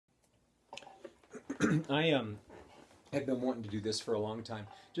I have been wanting to do this for a long time.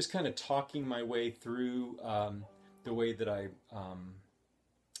 Just kind of talking my way through the way that I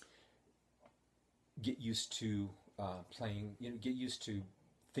get used to playing. Get used to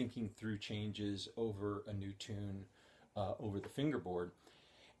thinking through changes over a new tune over the fingerboard.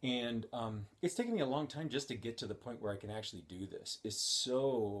 And it's taken me a long time just to get to the point where I can actually do this. It's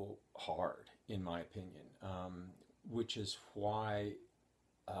so hard, in my opinion, which is why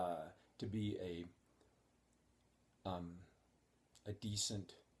to be a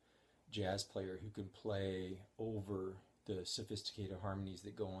decent jazz player who can play over the sophisticated harmonies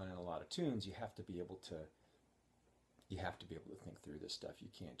that go on in a lot of tunes, you have to be able to think through this stuff. You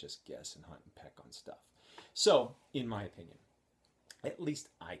can't just guess and hunt and peck on stuff. So, in my opinion, at least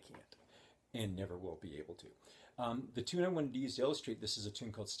I can't, and never will be able to. The tune I wanted to use to illustrate this is a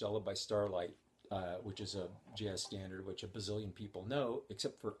tune called Stella by Starlight, which is a jazz standard, which a bazillion people know,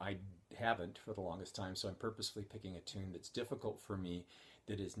 except for I haven't for the longest time. So I'm purposefully picking a tune that's difficult for me,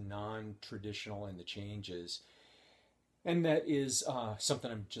 that is non-traditional in the changes, and that is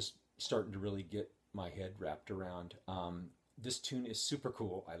something I'm just starting to really get my head wrapped around. This tune is super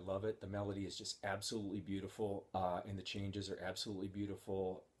cool. I love it. The melody is just absolutely beautiful, and the changes are absolutely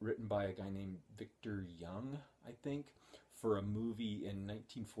beautiful. Written by a guy named Victor Young, I think, for a movie in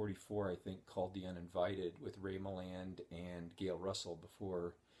 1944, I think, called The Uninvited, with Ray Milland and Gail Russell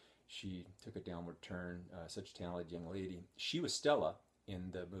before she took a downward turn. Such a talented young lady. She was Stella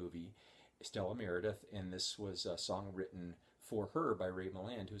in the movie, Stella Meredith, and this was a song written for her by Ray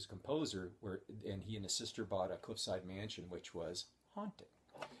Milland, who's a composer, and he and his sister bought a cliffside mansion, which was haunted.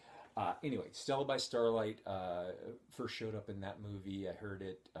 Anyway, Stella by Starlight first showed up in that movie. I heard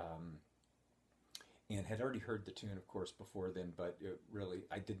it and had already heard the tune, of course, before then, but really,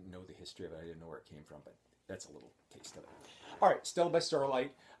 I didn't know the history of it. I didn't know where it came from, but that's a little taste of it. All right, Stella by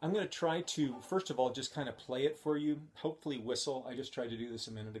Starlight. I'm going to try to, first of all, just kind of play it for you, hopefully whistle. I just tried to do this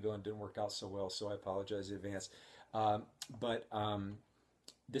a minute ago and didn't work out so well, so I apologize in advance. But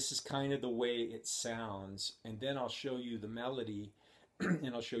this is kind of the way it sounds, and then I'll show you the melody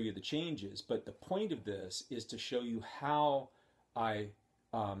and I'll show you the changes. But the point of this is to show you how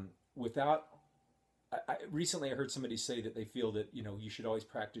recently I heard somebody say that they feel that you should always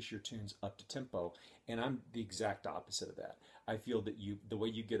practice your tunes up to tempo, and I'm the exact opposite of that. I feel that the way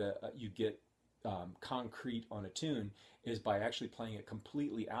you get concrete on a tune is by actually playing it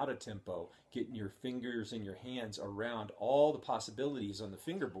completely out of tempo, getting your fingers and your hands around all the possibilities on the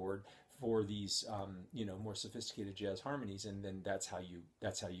fingerboard for these more sophisticated jazz harmonies, and then that's how you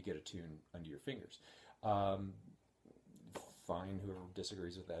get a tune under your fingers. Fine, whoever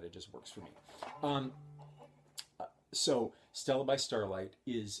disagrees with that, it just works for me. So Stella by Starlight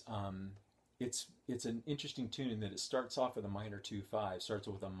is it's an interesting tune in that it starts off with a minor 2-5, starts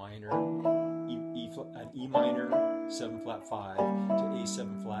with a minor an E minor 7 flat 5 to A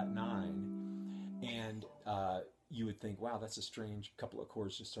 7 flat 9, and you would think, wow, that's a strange couple of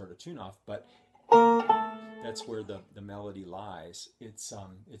chords to start a tune off, but that's where the melody lies. It's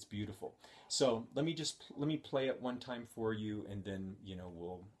beautiful. So let me play it one time for you, and then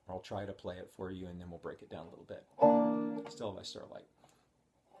I'll try to play it for you, and then we'll break it down a little bit. Stella by Starlight.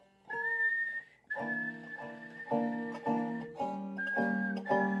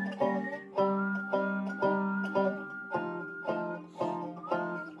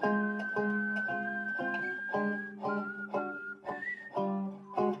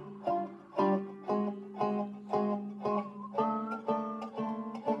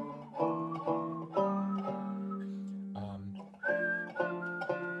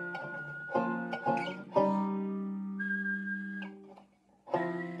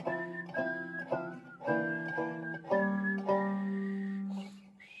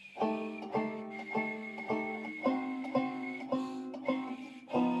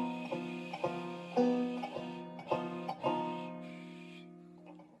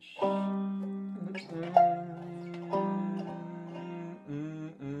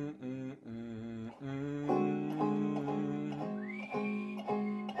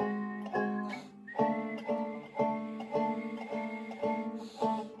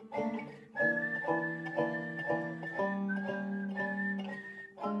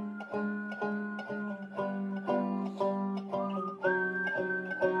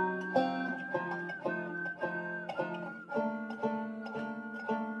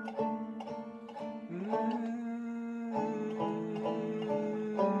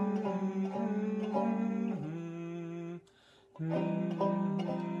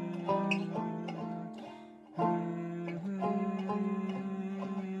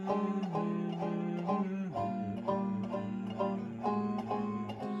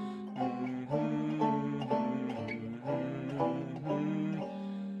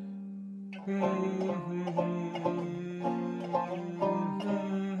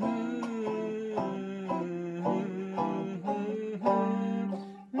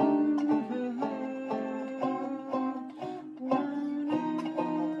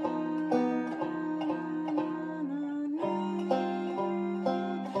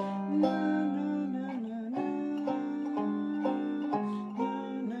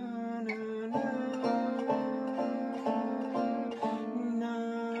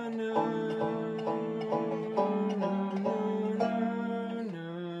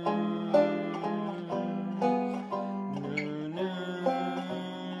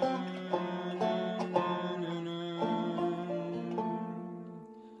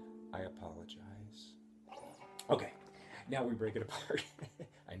 Now we break it apart.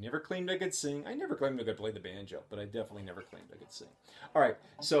 I never claimed I could sing. I never claimed I could play the banjo, but I definitely never claimed I could sing. All right,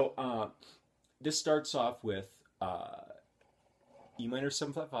 so this starts off with E minor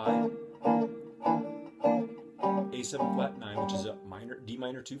 7 flat 5, A 7 flat 9, which is a minor, D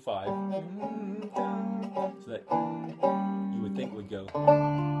minor 2 5. So that you would think would go,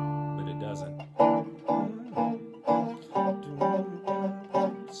 but it doesn't.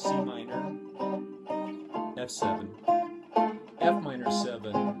 C minor, F7, F minor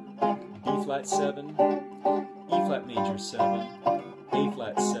 7, B flat 7, E flat major 7, A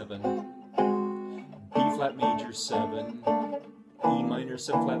flat 7, B flat major 7, E minor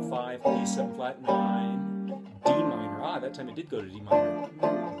 7 flat 5, A 7 flat 9, D minor. Ah, that time it did go to D minor.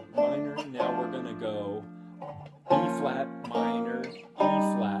 Minor. Now we're going to go B flat minor, E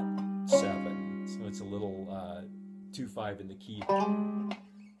flat 7. So it's a little 2-5 in the key.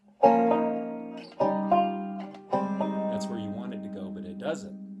 That's where you want it to go, but it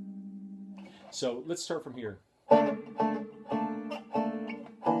doesn't. So let's start from here.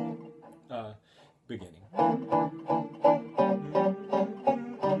 Beginning.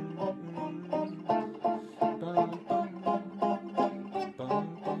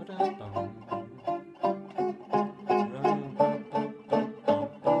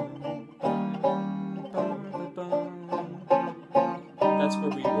 That's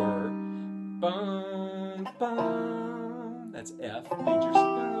where we were. Bum, bum. That's F major.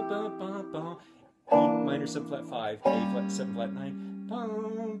 Bum, bum, bum, bum. E minor 7 flat 5, A flat 7 flat 9.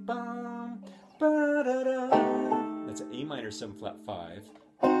 Bum, bum, ba, da, da. That's an A minor 7 flat 5,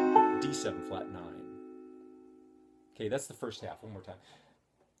 D 7 flat 9. Okay, that's the first half. One more time.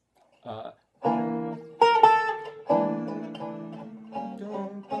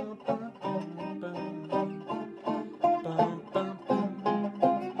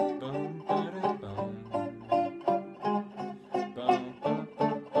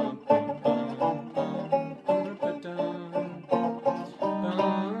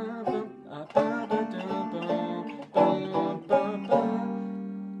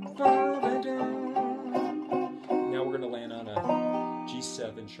 Now we're going to land on a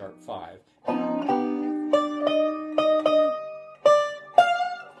G7 sharp 5.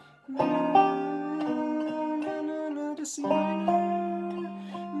 To C minor,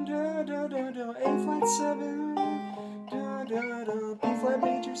 da da da da, A flat 7, da da da, B flat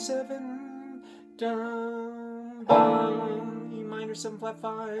major 7, dum bum, E minor 7 flat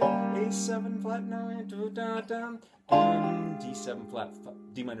 5, A 7 flat 9, da da dum, dum, D 7 flat,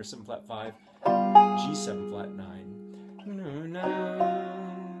 D minor 7 flat 5, G 7 flat 9, no, no.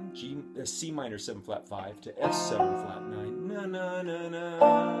 C minor 7 flat 5 to F 7 flat 9, na na na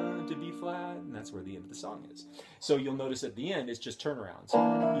na, to B flat, and that's where the end of the song is. So you'll notice at the end it's just turnarounds. E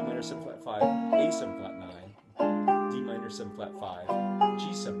minor 7 flat 5, A 7 flat 9, D minor 7 flat 5,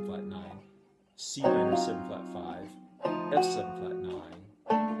 G 7 flat 9, C minor 7 flat 5, F 7 flat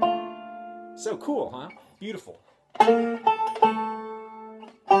 9. So cool, huh? Beautiful.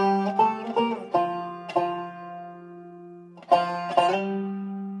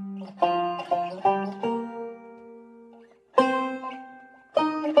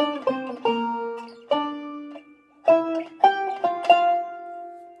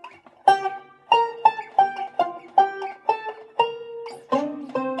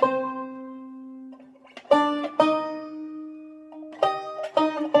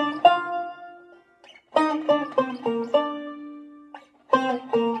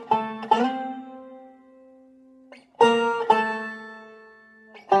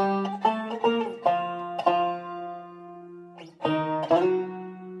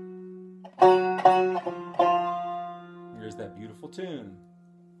 Here's that beautiful tune.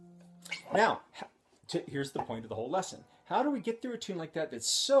 Now, here's the point of the whole lesson. How do we get through a tune like that that's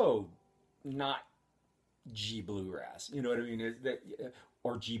so not G bluegrass? You know what I mean?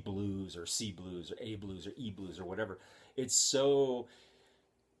 Or G blues, or C blues, or A blues, or E blues, or whatever. It's so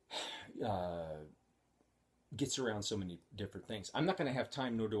gets around so many different things. I'm not going to have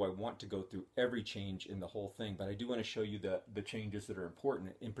time, nor do I want to go through every change in the whole thing, but I do want to show you the changes that are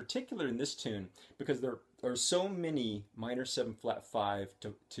important, in particular in this tune, because there are so many minor 7 flat 5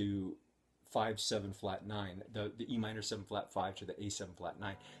 to 5 7 flat 9, the E minor 7 flat 5 to the A 7 flat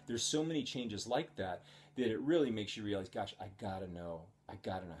 9. There's so many changes like that it really makes you realize, gosh, I gotta know how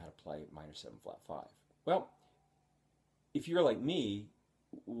to play minor 7 flat 5. Well, if you're like me,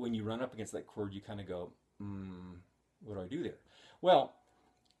 when you run up against that chord, you kind of go, what do I do there? Well,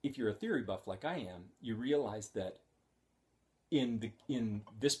 if you're a theory buff like I am, you realize that in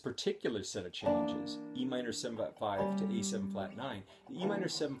this particular set of changes, E minor 7 flat 5 to A 7 flat 9, the E minor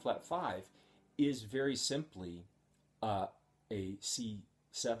 7 flat 5 is very simply a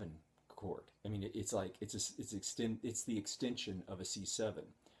C7 chord. I mean, it's like it's the extension of a C7.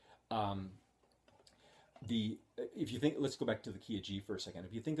 If you think, let's go back to the key of G for a second.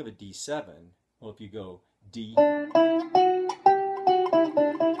 If you think of a D7, well, if you go D, well,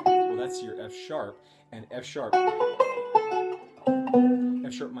 that's your F sharp, and F sharp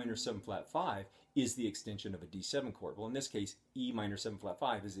minor 7 flat 5 is the extension of a D7 chord. Well, in this case, E minor 7 flat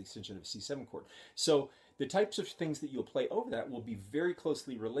 5 is the extension of a C7 chord. So the types of things that you'll play over that will be very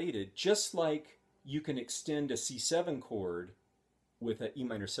closely related, just like you can extend a C7 chord with an E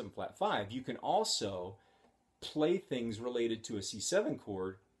minor 7 flat 5. You can also play things related to a C7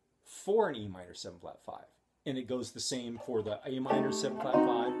 chord for an E minor 7 flat 5. And it goes the same for the A minor 7 flat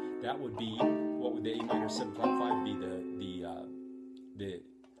 5. That would be, what would the A minor 7 flat 5 be? The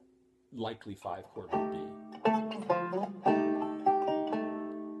likely 5 chord would be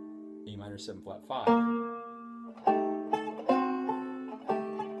A minor 7 flat 5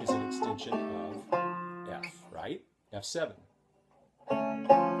 is an extension of F, right? F7.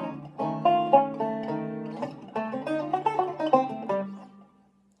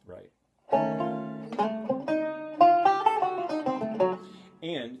 Right.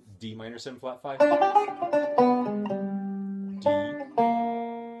 And D minor 7 flat 5. D,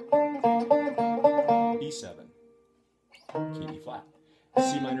 B7, key D flat.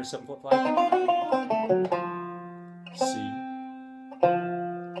 C minor 7 flat 5. C,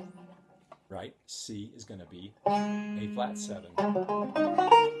 right? C is going to be A flat 7.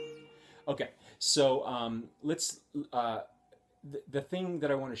 Okay, so let's, the thing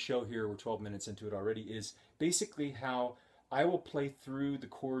that I want to show here, we're 12 minutes into it already, is basically how I will play through the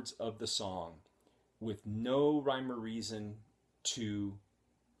chords of the song with no rhyme or reason to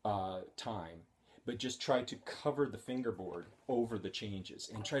time, but just try to cover the fingerboard over the changes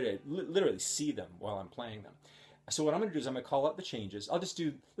and try to literally see them while I'm playing them. So what I'm going to do is I'm going to call out the changes. Let's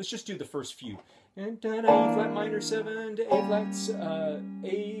just do the first few. E flat minor 7 to A flat,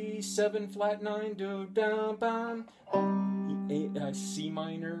 A7 flat 9 to down bam, C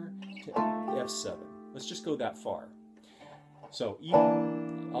minor to F7. Let's just go that far. So E,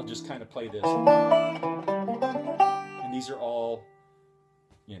 I'll just kind of play this. And these are all,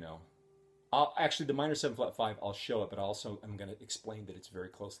 you know, actually the minor 7 flat 5, I'll show it, but also I'm going to explain that it's very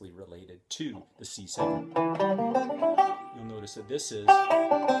closely related to the C7. You'll notice that this is,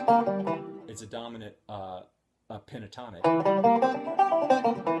 it's a dominant pentatonic.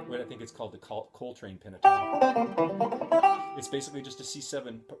 What I think it's called the Coltrane pentatonic. It's basically just a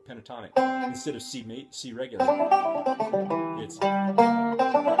C7 pentatonic instead of C regular. It's,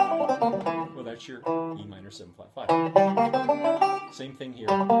 well, that's your E minor 7 flat 5. Same thing here.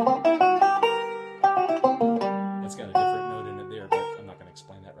 It's got a different note in it there, but I'm not going to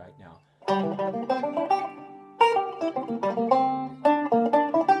explain that right now.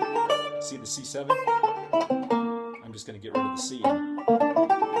 See the C7? I'm just going to get rid of the C. And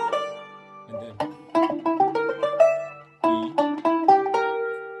then E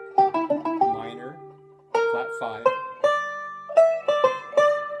minor, flat 5,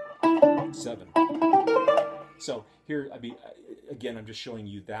 7. So here, again, I'm just showing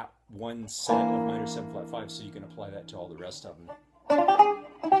you that one set of minor 7 flat 5, so you can apply that to all the rest of them.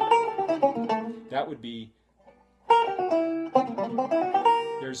 That would be,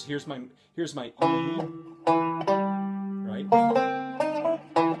 here's my E, right?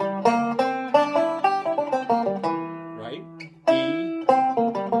 Right? E,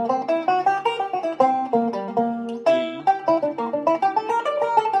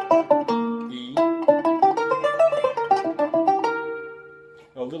 E, E.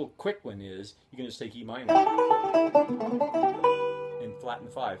 A little quick one is, you can just take E minor and flatten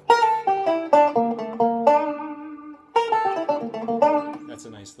 5. That's a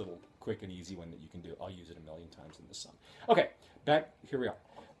nice little quick and easy one that you can do. I'll use it a million times in this song. Okay, back, here we are.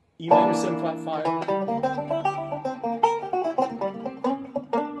 E minor 7 flat 5.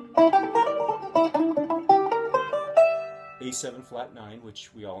 A7 flat 9,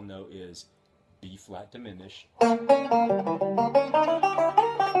 which we all know is B flat diminished.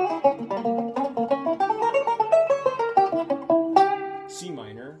 C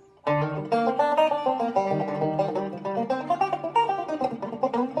minor.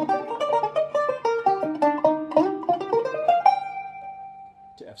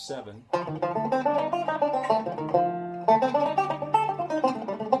 To F7.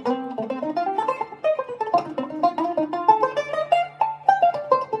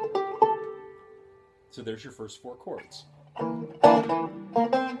 So there's your first 4 chords. E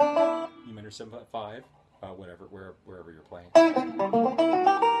minor 7 flat 5, wherever you're playing.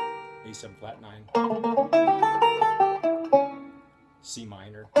 A7 flat 9. C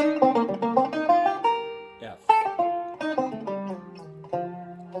minor, F.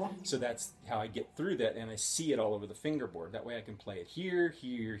 So that's how I get through that, and I see it all over the fingerboard. That way I can play it here,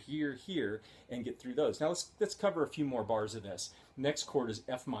 here, here, here, and get through those. Now let's cover a few more bars of this. Next chord is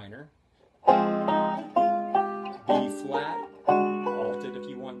F minor, B flat, alted if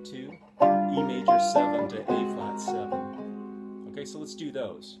you want to, E major 7 to A flat 7. Okay, so let's do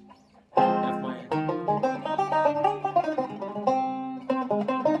those. F minor.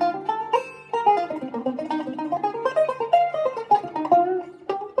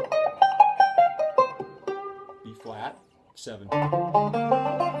 B flat, 7. No,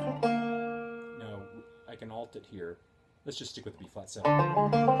 I can alt it here. Let's just stick with the B flat 7.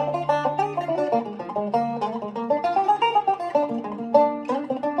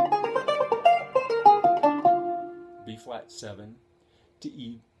 B flat 7 to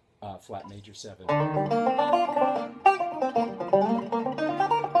E flat major 7. To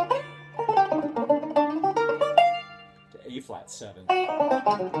A flat 7.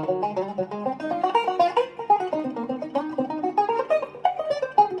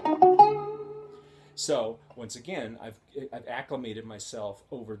 So once again, I've acclimated myself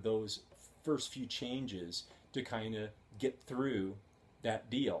over those first few changes to kind of get through that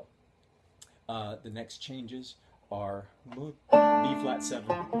deal. The next changes are B flat 7,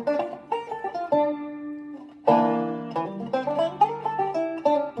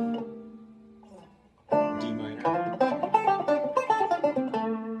 D minor,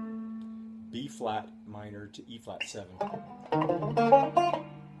 B flat minor to E flat 7.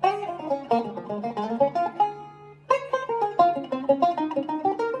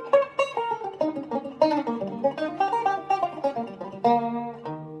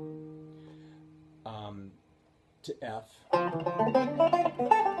 To F,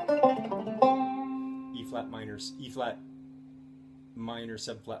 E flat minor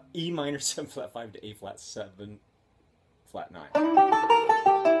 7 flat, E minor 7 flat 5 to A flat 7 flat 9.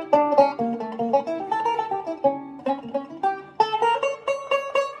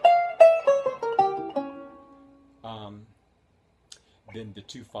 Then the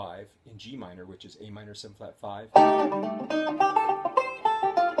 2-5 in G minor, which is A minor 7 flat 5.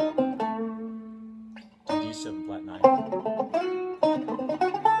 D7 flat 9.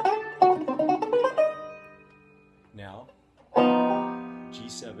 Now,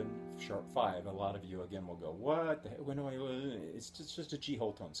 G7 sharp 5. A lot of you again will go, what the heck? It's just a G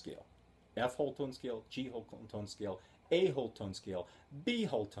whole tone scale. F whole tone scale, G whole tone scale, A whole tone scale, B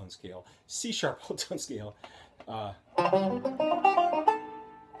whole tone scale, C sharp whole tone scale.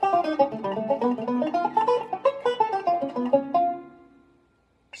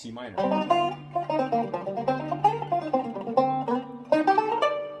 C minor.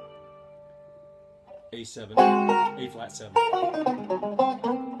 A7, A flat 7,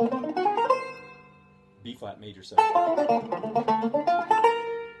 B flat major 7.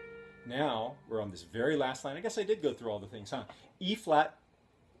 Now we're on this very last line. I guess I did go through all the things, huh? E flat,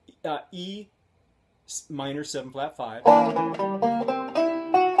 E minor 7 flat 5.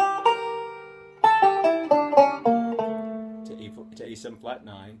 To A7 flat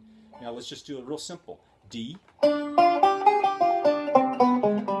 9. Now let's just do it real simple. D,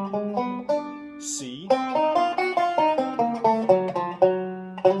 C, to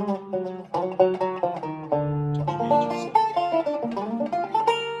B major 7.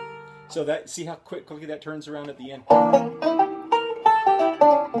 So that, see how quickly that turns around at the end?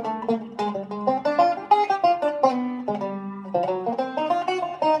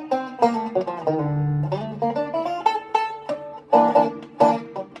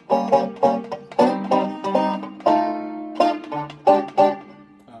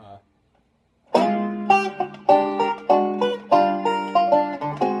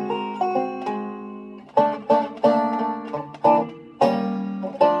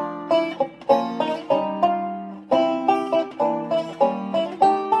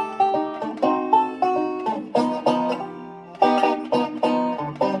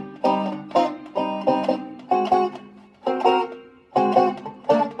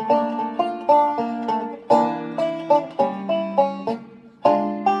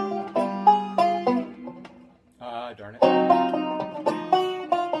 Darn it.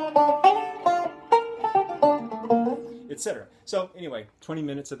 Etc. So anyway, 20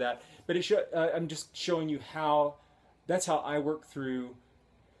 minutes of that. But I'm just showing you how, that's how I work through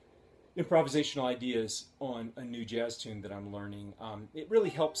improvisational ideas on a new jazz tune that I'm learning. It really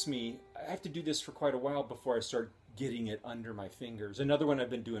helps me. I have to do this for quite a while before I start getting it under my fingers. Another one I've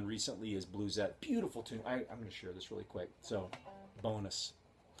been doing recently is Bluesette. Beautiful tune. I'm going to share this really quick. So, bonus.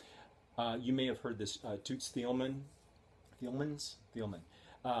 You may have heard this Toots Thielman. I Thielman,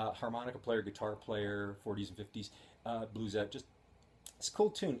 harmonica player, guitar player, 40s and 50s, bluesette. Just it's a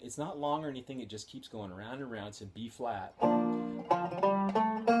cool tune. It's not long or anything. It just keeps going around and around. It's in B flat.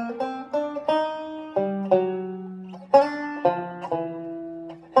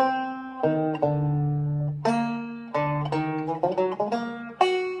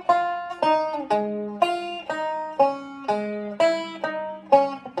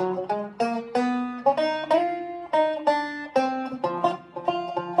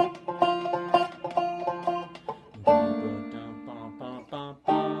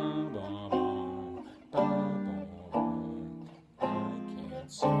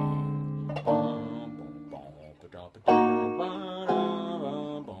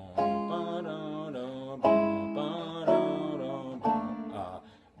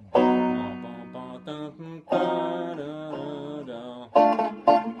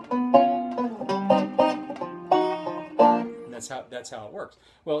 That's how it works.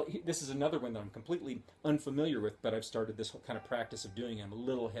 Well, this is another one that I'm completely unfamiliar with, but I've started this whole kind of practice of doing it. I'm a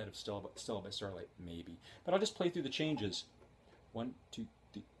little ahead of Stella by Starlight, maybe. But I'll just play through the changes. 1, 2,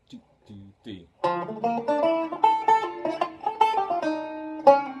 3, 2, 2, 3.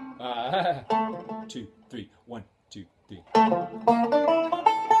 2, 3, 1, 2, 3.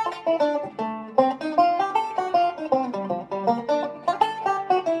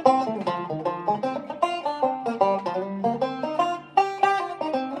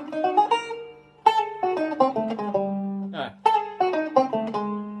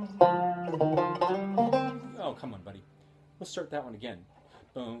 Oh, come on, buddy. Let's start that one again.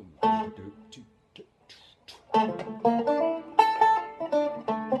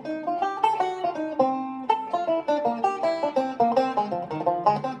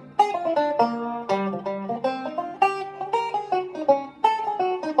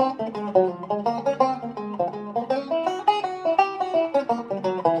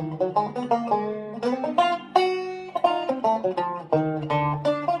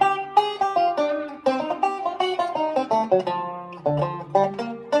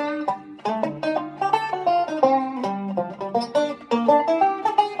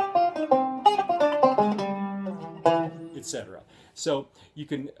 Etc. So you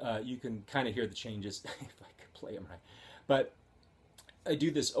can kind of hear the changes if I could play them right. But I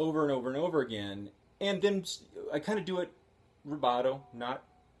do this over and over and over again, and then I kind of do it rubato, not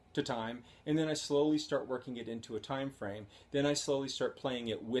to time, and then I slowly start working it into a time frame. Then I slowly start playing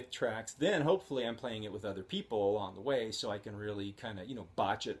it with tracks. Then hopefully I'm playing it with other people along the way, so I can really kind of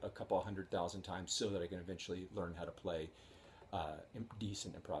botch it a couple 100,000 times so that I can eventually learn how to play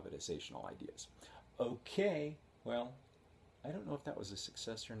decent improvisational ideas. Okay, well, I don't know if that was a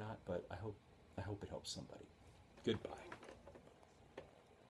success or not, but I hope it helps somebody. Goodbye.